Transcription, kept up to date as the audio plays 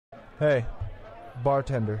Hey,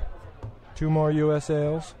 bartender. 2 more U.S.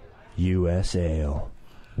 ales? U.S. Ale.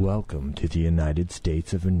 Welcome to the United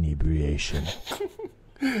States of Inebriation.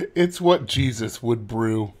 It's what Jesus would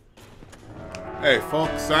brew. Hey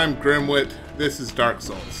folks, I'm Grimwit. This is Dark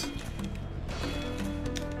Souls.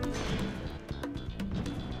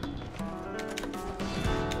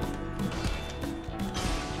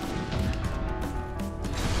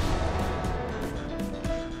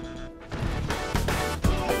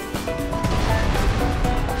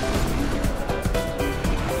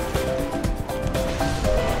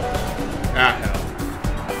 Ah, hell.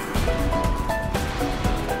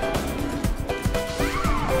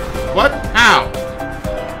 What? How?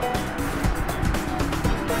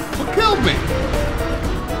 What killed me?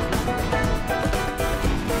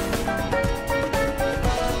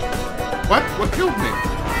 What? What killed me?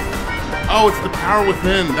 Oh, it's the power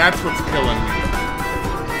within. That's what's killing me.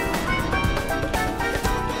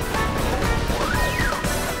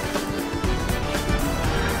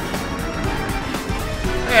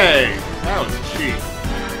 Hey, that was cheap.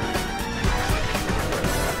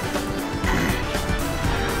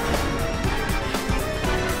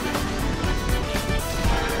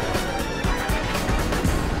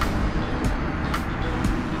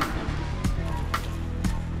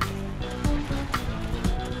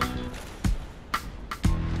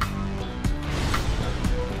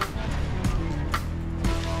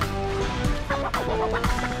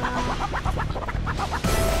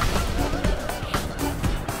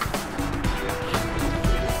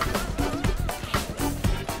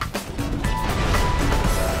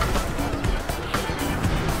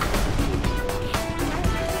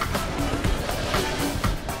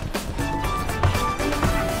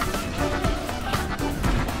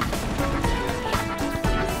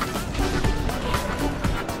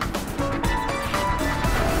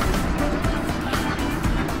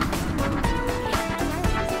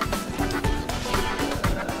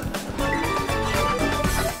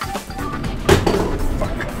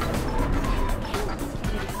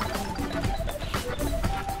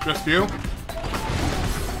 Just you?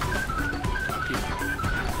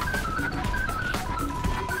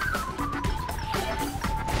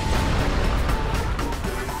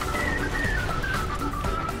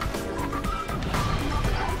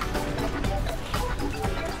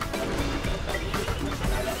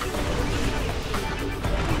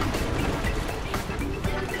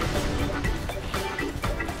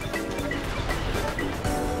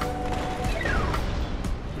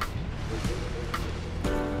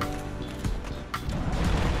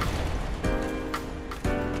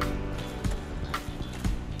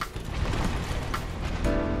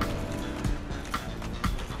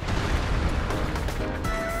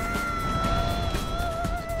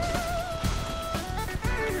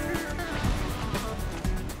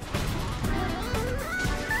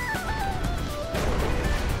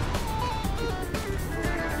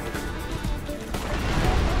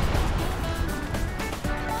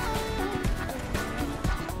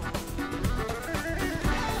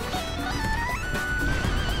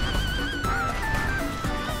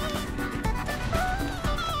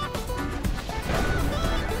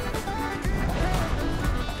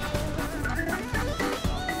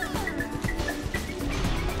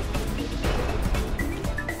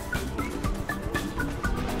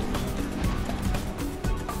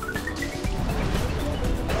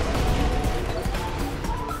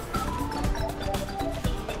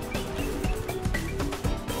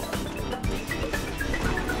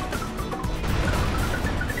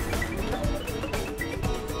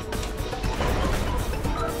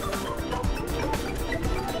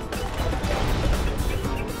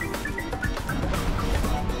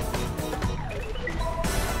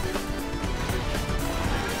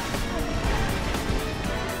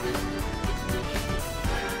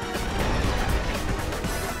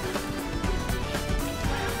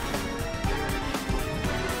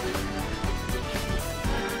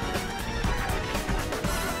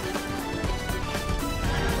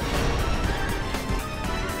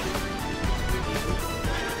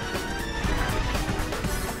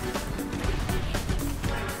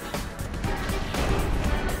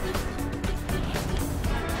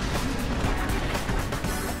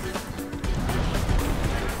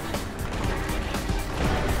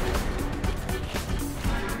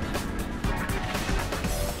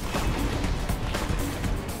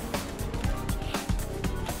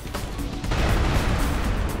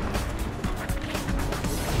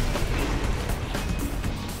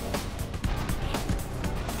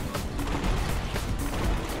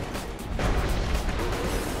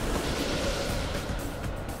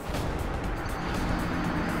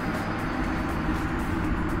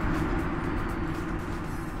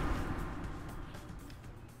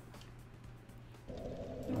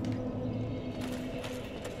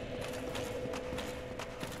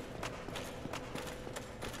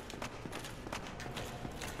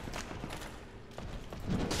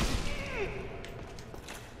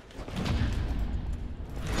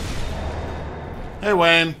 Hey,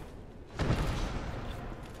 Wayne.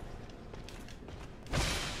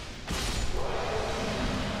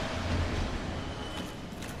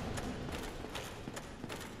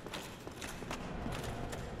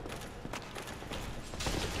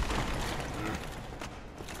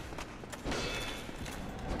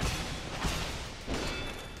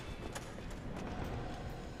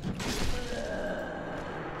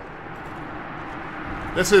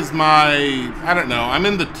 This is my, I don't know, I'm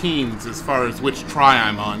in the teens as far as which try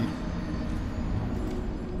I'm on.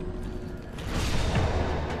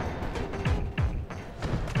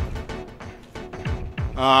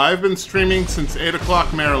 I've been streaming since 8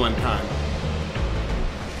 o'clock Maryland time.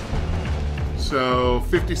 So,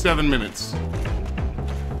 57 minutes.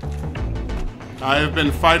 I have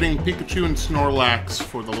been fighting Pikachu and Snorlax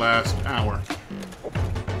for the last hour.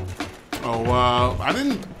 Oh, I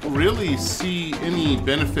didn't really see any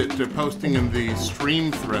benefit to posting in the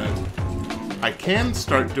stream thread. I can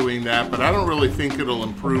start doing that, but I don't really think it'll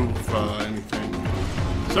improve anything.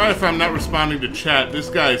 Sorry if I'm not responding to chat. This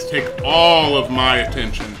guy's take all of my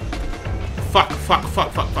attention. Fuck.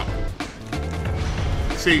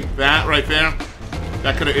 See, that right there?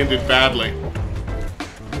 That could have ended badly.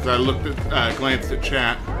 As I looked at, glanced at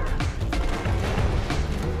chat.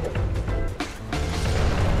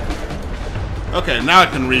 Okay, now I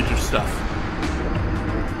can read your stuff.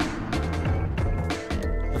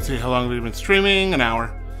 Let's see, how long have we been streaming? An hour.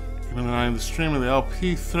 Keeping an eye on the stream of the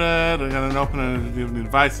LP thread. I got an open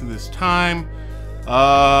advice in this time.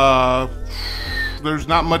 There's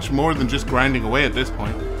not much more than just grinding away at this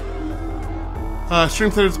point. Stream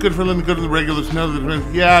thread is good for letting go to the regulars know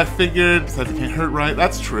that. Yeah, I figured. Besides, it can't hurt, right?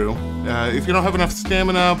 That's true. If you don't have enough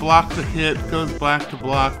stamina, block the hit, goes black to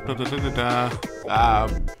block.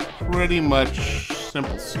 Pretty much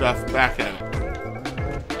simple stuff. Back at it.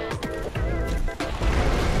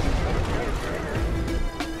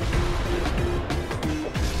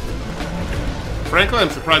 Frankly, I'm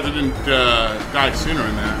surprised I didn't die sooner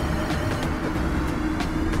in that.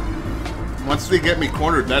 Once they get me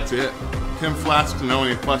cornered, that's it. 10 flasks and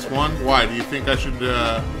only +1. Why? Do you think I should?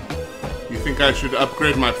 You think I should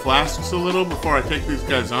upgrade my flasks a little before I take these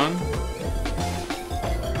guys on?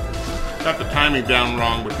 Got the timing down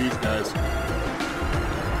wrong with these guys.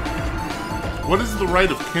 What does the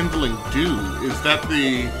Rite of Kindling do? Is that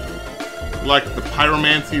the the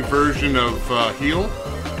pyromancy version of heal?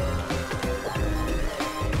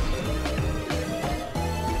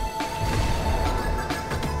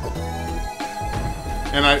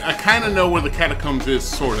 And I kind of know where the catacombs is,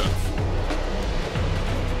 sort of.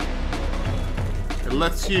 It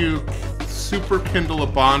lets you super kindle a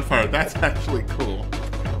bonfire. That's actually cool.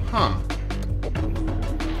 Huh.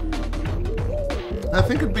 I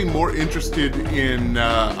think I'd be more interested in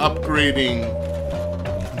upgrading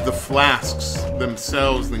the flasks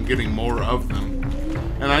themselves than getting more of them.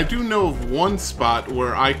 And I do know of one spot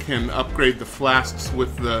where I can upgrade the flasks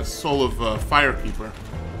with the Soul of Firekeeper.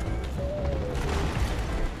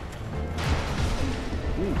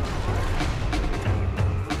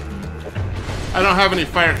 I don't have any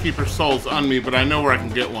Firekeeper souls on me, but I know where I can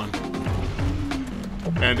get one.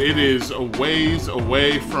 And it is a ways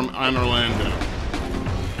away from Orlando.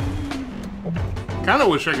 Kinda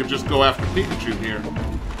wish I could just go after Pikachu here.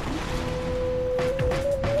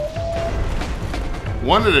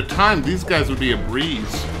 One at a time, these guys would be a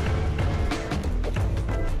breeze.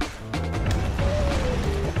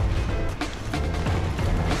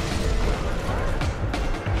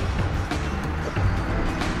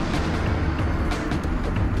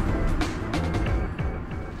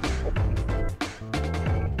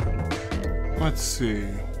 Let's see.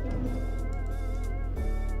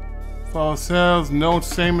 Follow cells, no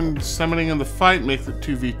summoning in the fight makes it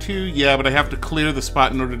 2v2. Yeah, but I have to clear the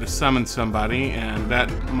spot in order to summon somebody, and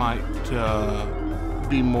that might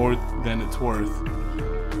be more than it's worth.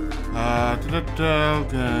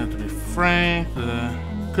 To be frank,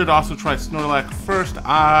 could also try Snorlax first.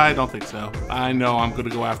 I don't think so. I know I'm going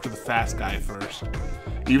to go after the fast guy first.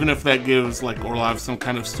 Even if that gives, like, Orlov some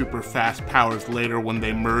kind of super fast powers later when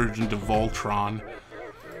they merge into Voltron.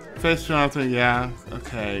 Face Jonathan, yeah,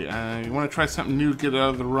 okay. You want to try something new, get out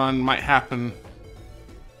of the run, might happen.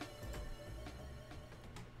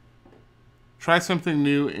 Try something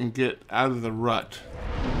new and get out of the rut.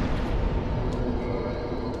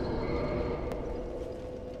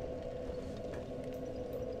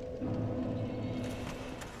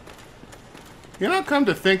 You know, come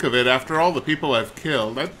to think of it, after all the people I've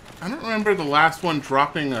killed, I don't remember the last one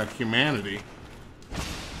dropping a humanity.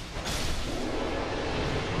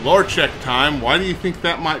 Lore check time. Why do you think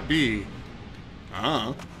that might be?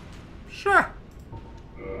 Sure.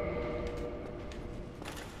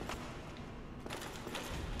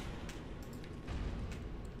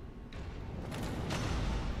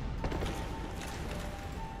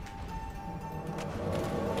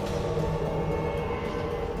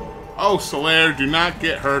 Oh, Solaire, do not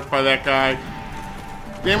get hurt by that guy.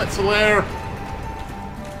 Damn it, Solaire.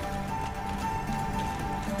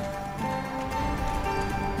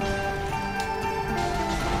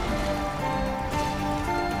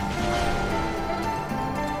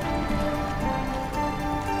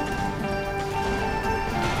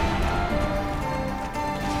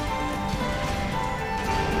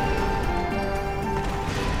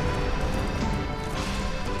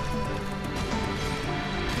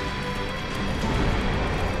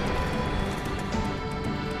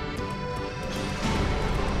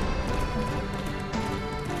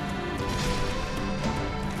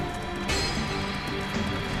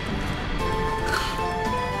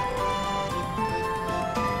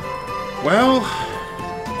 Well,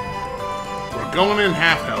 we're going in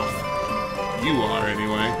half health. You are,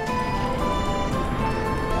 anyway.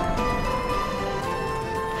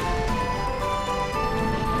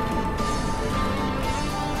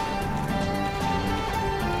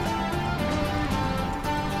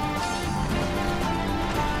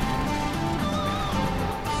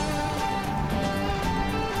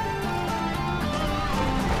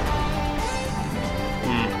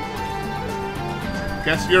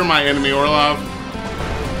 Guess you're my enemy, Orlov.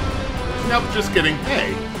 Nope, just kidding.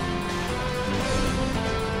 Hey.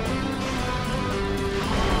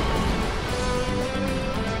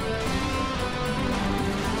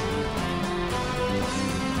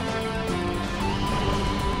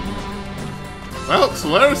 Well,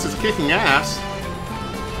 Solaris is kicking ass.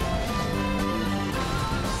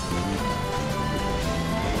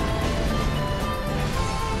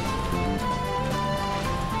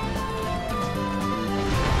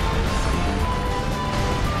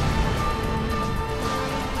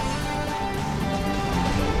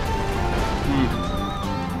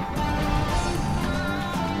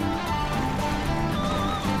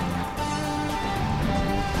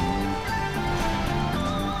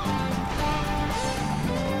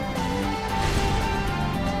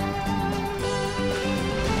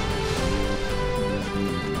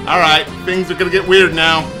 Alright, things are gonna get weird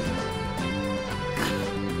now.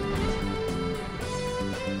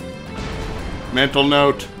 Mental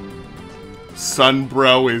note.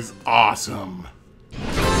 Sunbro is awesome.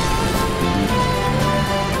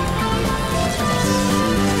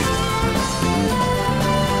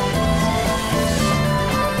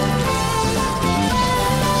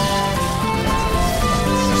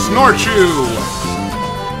 Snorchu!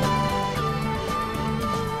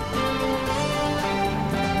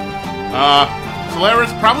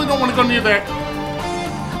 Solaris, probably don't want to go near there.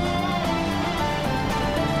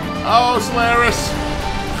 Oh, Solaris.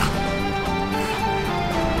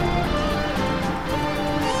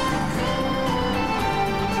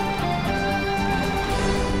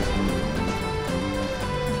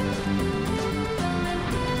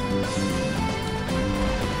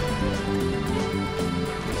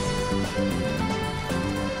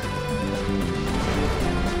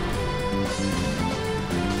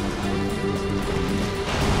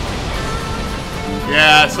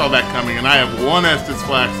 Yeah, I saw that coming, and I have one Estus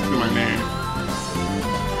Flax to my name.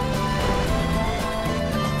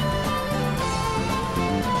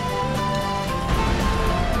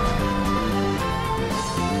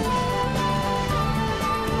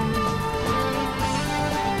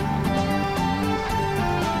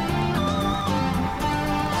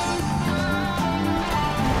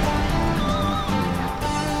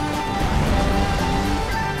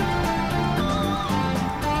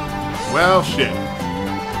 Well, shit.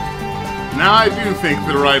 Now I do think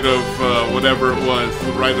the Rite of whatever it was,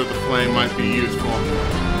 the Rite of the Flame might be useful.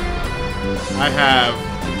 I have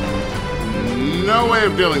no way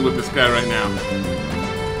of dealing with this guy right now.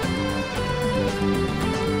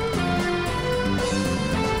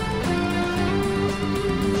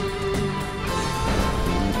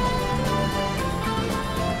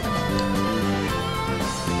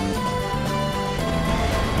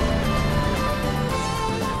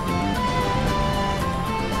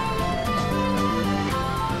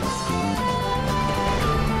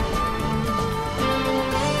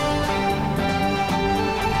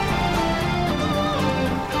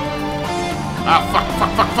 Ah, fuck.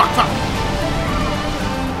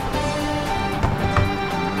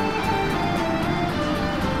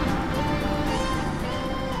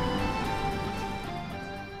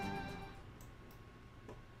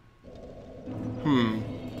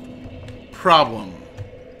 Problem.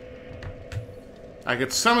 I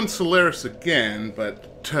could summon Solaris again,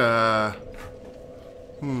 but,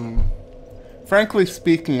 frankly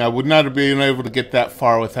speaking, I would not have been able to get that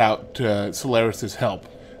far without, Solaris's help.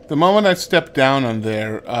 The moment I stepped down on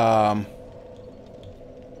there,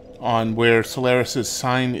 on where Solaris's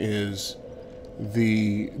sign is,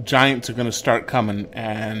 the giants are going to start coming,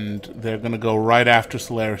 and they're going to go right after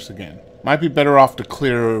Solaris again. Might be better off to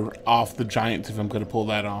clear off the giants if I'm going to pull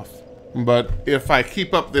that off. But if I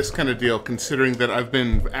keep up this kind of deal, considering that I've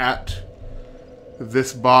been at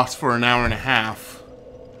this boss for an hour and a half,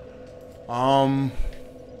 I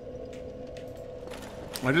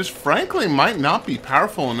just frankly might not be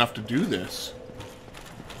powerful enough to do this.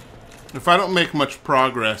 If I don't make much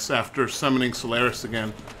progress after summoning Solaris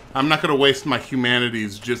again, I'm not going to waste my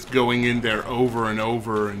humanities just going in there over and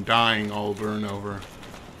over and dying over and over.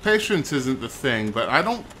 Patience isn't the thing, but I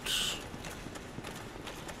don't...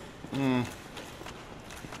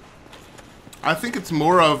 I think it's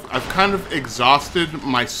more of, I've kind of exhausted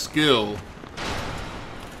my skill.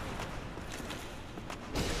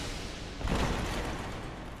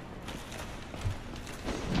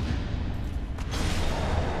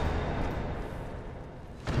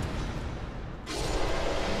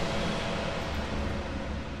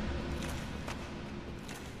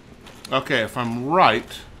 Okay, if I'm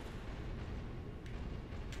right,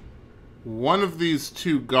 one of these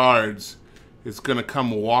two guards is going to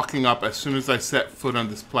come walking up as soon as I set foot on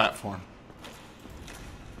this platform.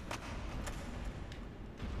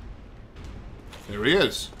 There he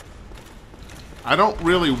is. I don't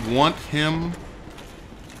really want him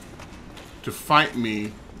to fight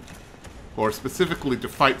me, or specifically to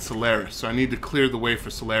fight Solaris, so I need to clear the way for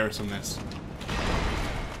Solaris on this.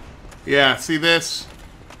 Yeah, see this?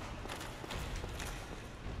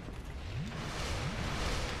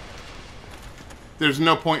 There's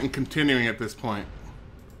no point in continuing at this point.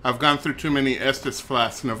 I've gone through too many Estus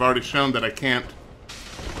flasks, and I've already shown that I can't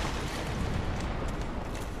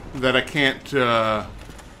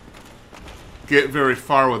get very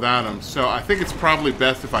far without them. So I think it's probably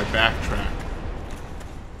best if I backtrack.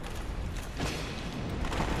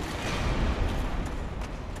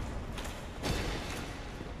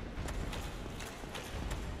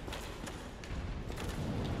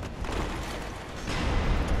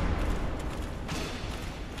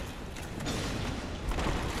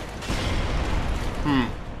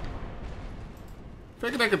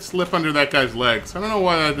 Figured I could slip under that guy's legs. I don't know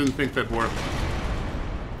why I didn't think that'd work.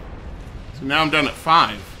 So now I'm done at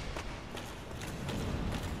 5.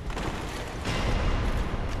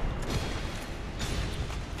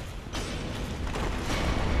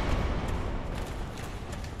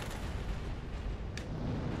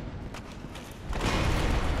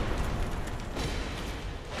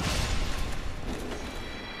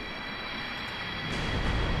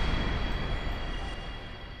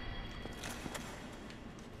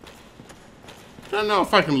 I don't know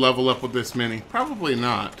if I can level up with this many. Probably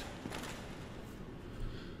not.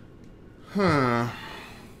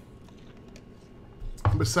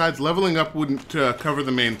 Besides, leveling up wouldn't cover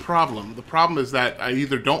the main problem. The problem is that I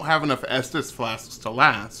either don't have enough Estus flasks to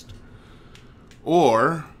last,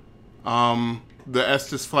 or the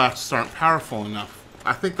Estus flasks aren't powerful enough.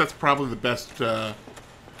 I think that's probably the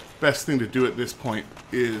best thing to do at this point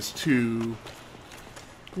is to,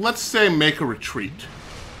 let's say, make a retreat.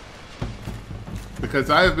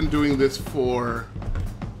 Because I have been doing this for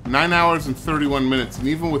 9 hours and 31 minutes, and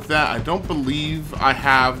even with that, I don't believe I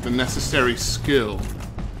have the necessary skill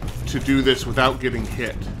to do this without getting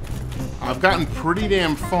hit. I've gotten pretty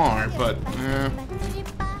damn far, but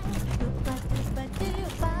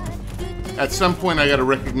at some point I gotta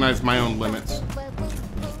recognize my own limits.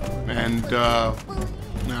 And no,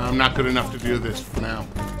 I'm not good enough to do this for now.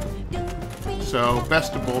 So,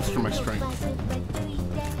 best to bolster my strength.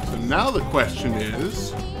 So now the question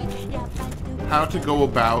is how to go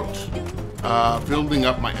about building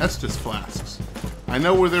up my Estus flasks. I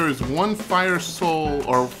know where there is one fire soul,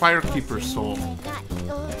 or firekeeper soul,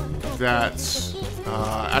 that's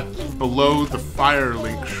below the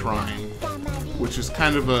Firelink shrine, which is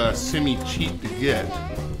kind of a semi-cheat to get.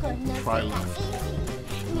 Try left.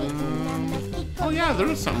 Oh yeah, there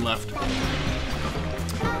is something left.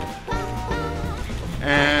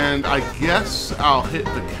 And I guess I'll hit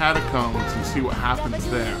the catacombs and see what happens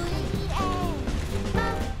there.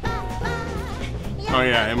 Oh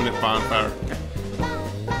yeah, imminent bonfire.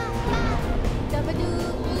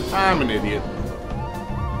 I'm an idiot.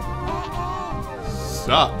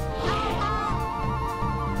 Sup?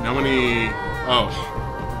 How many... Oh.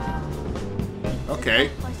 Okay.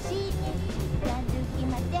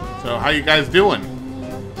 So how you guys doing?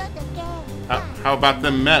 How about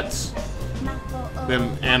them Mets?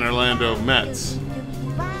 Them Anne Orlando Mets.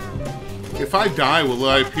 If I die, will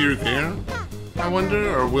I appear there? I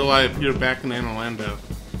wonder, or will I appear back in Anne Orlando?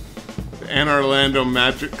 The Anne Orlando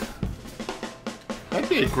Magic. That'd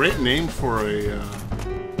be a great name for a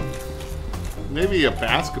Maybe a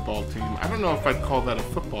basketball team. I don't know if I'd call that a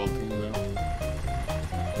football team, though.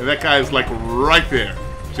 And that guy's like right there.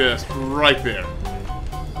 Just right there.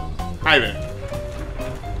 Hi there.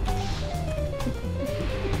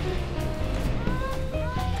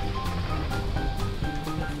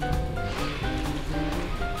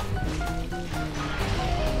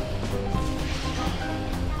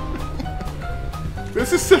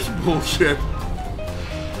 This is such bullshit.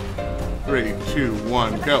 3, 2,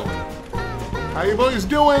 1, go. How you boys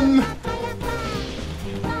doing?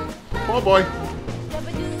 Oh boy.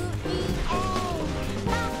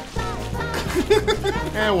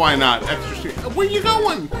 And why not? Extra street. Where you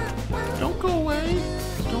going? Don't go away.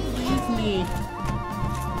 Don't leave me.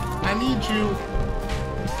 I need you.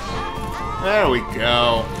 There we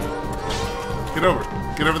go. Get over.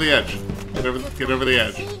 Get over the edge. Get over the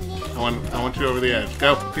edge. I want you over the edge.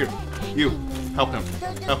 Go. Here. You. Help him.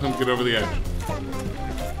 Help him get over the edge.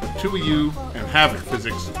 The two of you and Havoc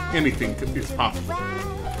physics, anything is possible.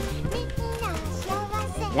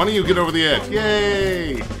 One of you get over the edge.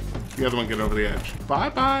 Yay! The other one get over the edge.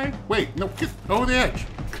 Bye-bye. Wait, no, get over the edge.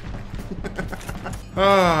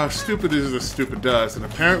 Ah, stupid is as stupid does, and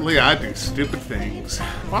apparently I do stupid things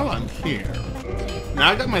while I'm here.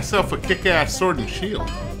 Now I got myself a kick-ass sword and shield.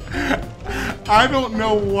 I don't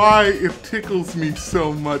know why it tickles me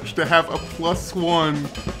so much to have a +1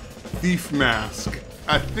 thief mask.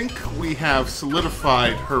 I think we have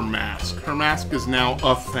solidified her mask. Her mask is now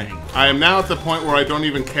a thing. I am now at the point where I don't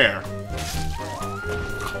even care.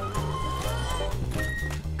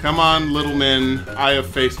 Come on, little men. I have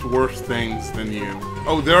faced worse things than you.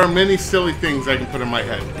 Oh, there are many silly things I can put in my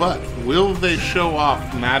head, but will they show off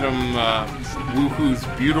Madame Woohoo's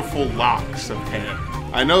beautiful locks of hair?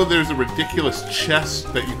 I know there's a ridiculous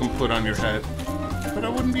chest that you can put on your head, but I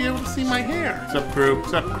wouldn't be able to see my hair. Sup, crew?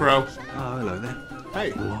 Sup, crow? Oh, hello there.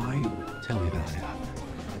 Hey. Why? Tell me about it.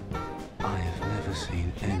 I have never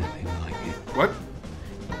seen anything like it. What?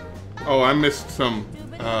 Oh, I missed some.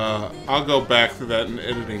 I'll go back to that in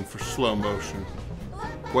editing for slow motion.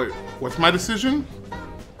 What's my decision?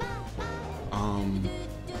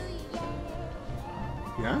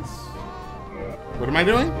 Yes? What am I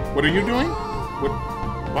doing? What are you doing? What?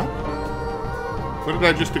 What did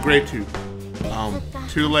I just agree to?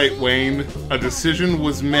 Too late, Wayne. A decision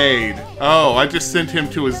was made. Oh, I just sent him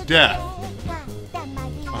to his death.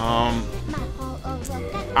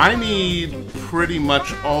 I need pretty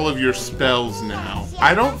much all of your spells now.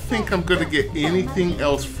 I don't think I'm gonna get anything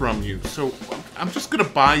else from you, so I'm just gonna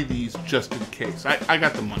buy these just in case. I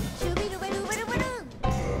got the money.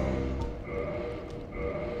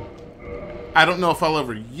 I don't know if I'll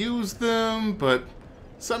ever use them, but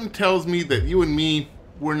something tells me that you and me,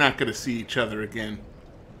 we're not gonna see each other again.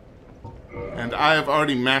 And I have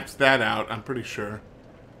already maxed that out, I'm pretty sure.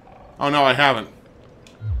 Oh no, I haven't.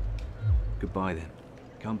 Goodbye then.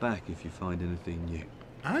 Come back if you find anything new.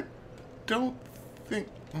 I don't think...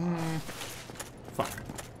 fuck.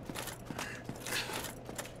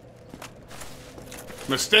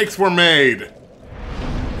 Mistakes were made!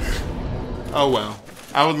 Oh well.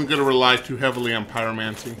 I wasn't going to rely too heavily on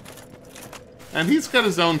pyromancy. And he's got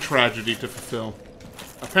his own tragedy to fulfill.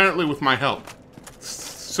 Apparently with my help.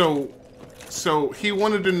 So he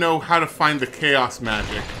wanted to know how to find the chaos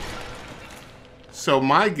magic. So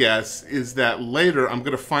my guess is that later I'm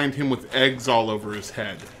going to find him with eggs all over his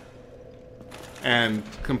head. And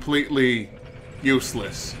completely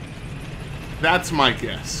useless. That's my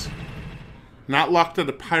guess. Not locked out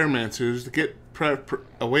of pyromancers to get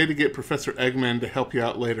a way to get Professor Eggman to help you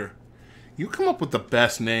out later. You come up with the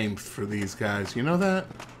best names for these guys, you know that?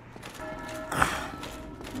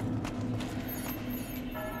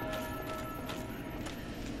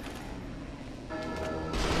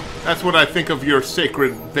 That's what I think of your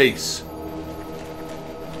sacred vase.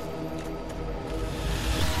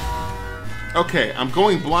 Okay, I'm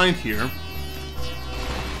going blind here.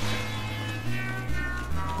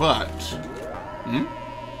 But...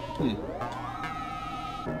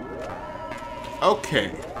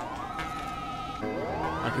 Okay.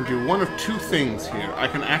 I can do one of two things here. I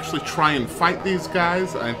can actually try and fight these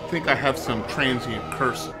guys. I think I have some transient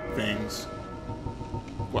curse things.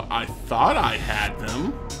 Well, I thought I had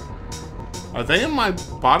them. Are they in my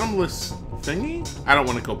bottomless thingy? I don't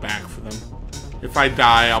want to go back for them. If I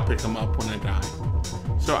die, I'll pick them up when I die.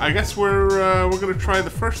 So I guess we're gonna try the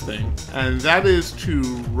first thing, and that is to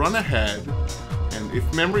run ahead. And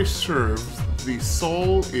if memory serves, the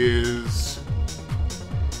soul is...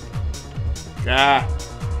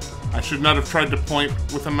 I should not have tried to point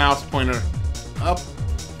with a mouse pointer. Up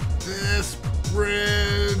this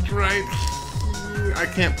bridge right here. I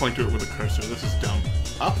can't point to it with a cursor. This is dumb.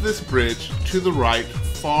 up this bridge to the right,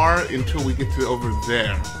 far until we get to over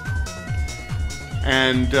there.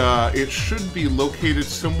 And it should be located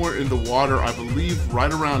somewhere in the water, I believe,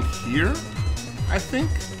 right around here, I think.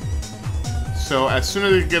 So as soon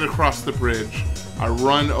as I get across the bridge, I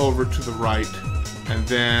run over to the right, and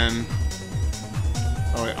then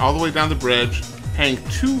all the way down the bridge, hang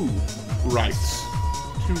two rights.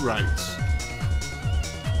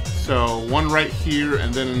 So one right here,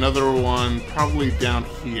 and then another one probably down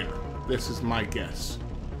here. This is my guess.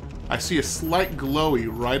 I see a slight glowy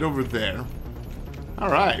right over there.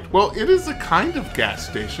 Alright, well, it is a kind of gas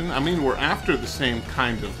station. I mean, we're after the same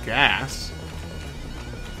kind of gas.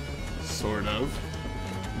 Sort of.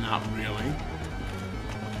 Not really.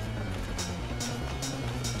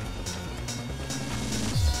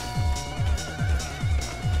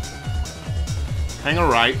 Hang a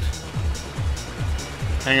right.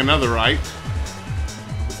 Hang another right.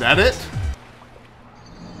 Is that it?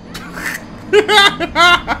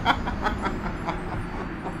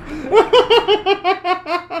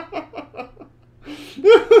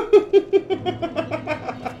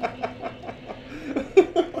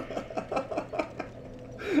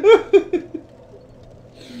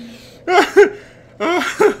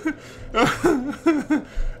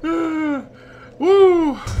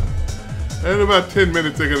 Woo! In about 10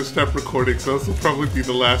 minutes I gotta stop recording, so this will probably be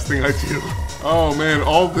the last thing I do. Oh man,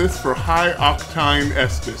 all this for high octane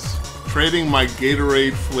Estus. Trading my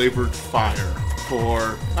Gatorade flavored fire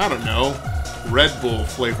for, I don't know, Red Bull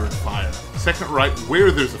flavored fire. Second right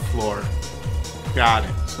where there's a floor. Got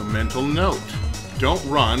it. So mental note. Don't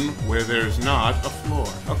run where there's not a floor.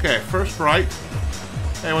 Okay, first right.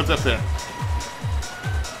 Hey, what's up there?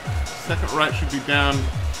 Second right should be down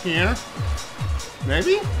here.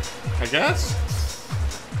 Maybe? I guess?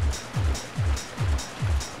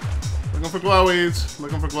 Looking for glowies.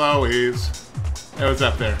 Looking for glowies. Hey, what's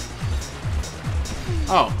up there?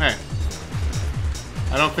 Oh, hey.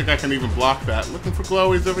 I don't think I can even block that. Looking for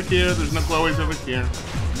glowies over here. There's no glowies over here.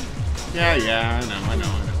 Yeah, I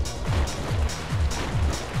know.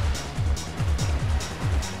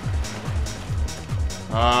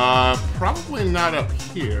 Probably not up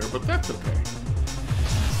here, but that's okay.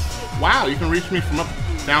 Wow, you can reach me from up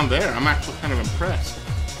down there. I'm actually kind of impressed.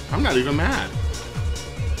 I'm not even mad.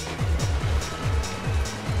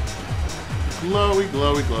 Glowy,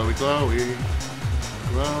 glowy, glowy, glowy.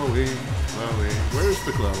 Glowy, glowy. Where's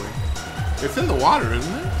the glowy? It's in the water,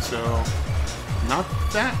 isn't it? So, not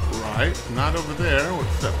that right. Not over there.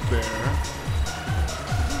 What's up there?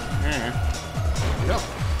 Eh. Yep.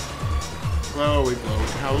 Glowy, glowy.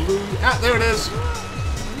 Hallelujah. Ah, there it is.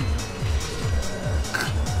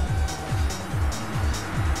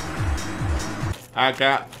 I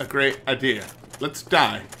got a great idea. Let's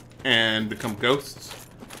die and become ghosts,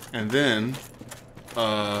 and then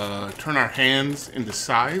turn our hands into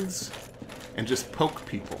scythes and just poke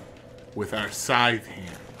people with our scythe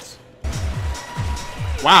hands.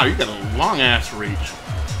 Wow, you got a long ass reach.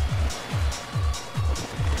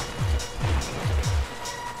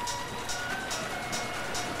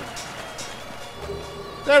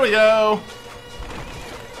 There we go.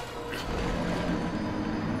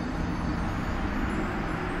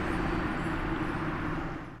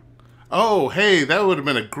 Oh, hey, that would have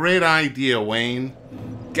been a great idea, Wayne.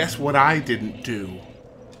 Guess what I didn't do?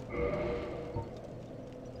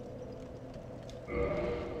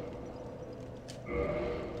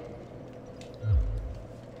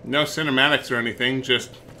 No cinematics or anything,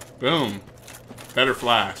 just boom. Better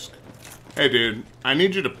flask. Hey, dude, I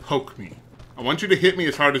need you to poke me. I want you to hit me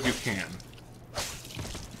as hard as you can.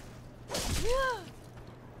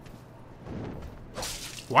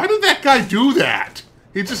 Why did that guy do that?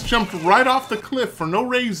 He just jumped right off the cliff for no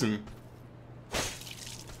reason.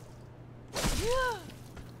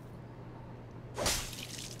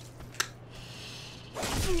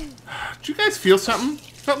 Did you guys feel something?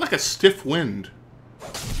 It felt like a stiff wind.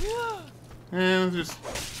 And just...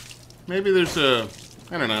 maybe there's a...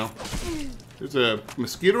 I don't know. There's a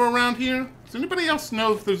mosquito around here? Does anybody else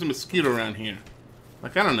know if there's a mosquito around here?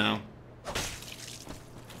 Like, I don't know. I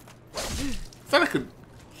thought I could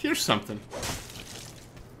hear something.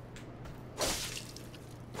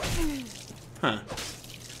 Huh.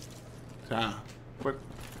 Ah. What?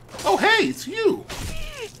 Oh, hey, it's you!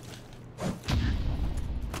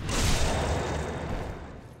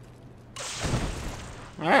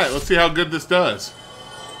 Alright, let's see how good this does.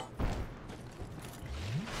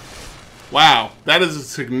 Wow, that is a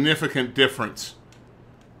significant difference.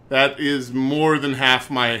 That is more than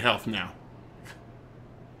half my health now.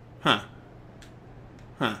 Huh.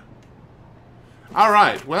 Huh.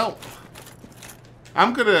 Alright, well...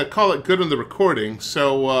 I'm going to call it good on the recording.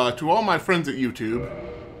 So, to all my friends at YouTube,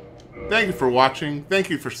 thank you for watching. Thank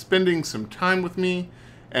you for spending some time with me.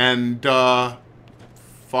 And,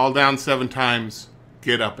 fall down 7 times,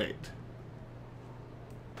 get up 8.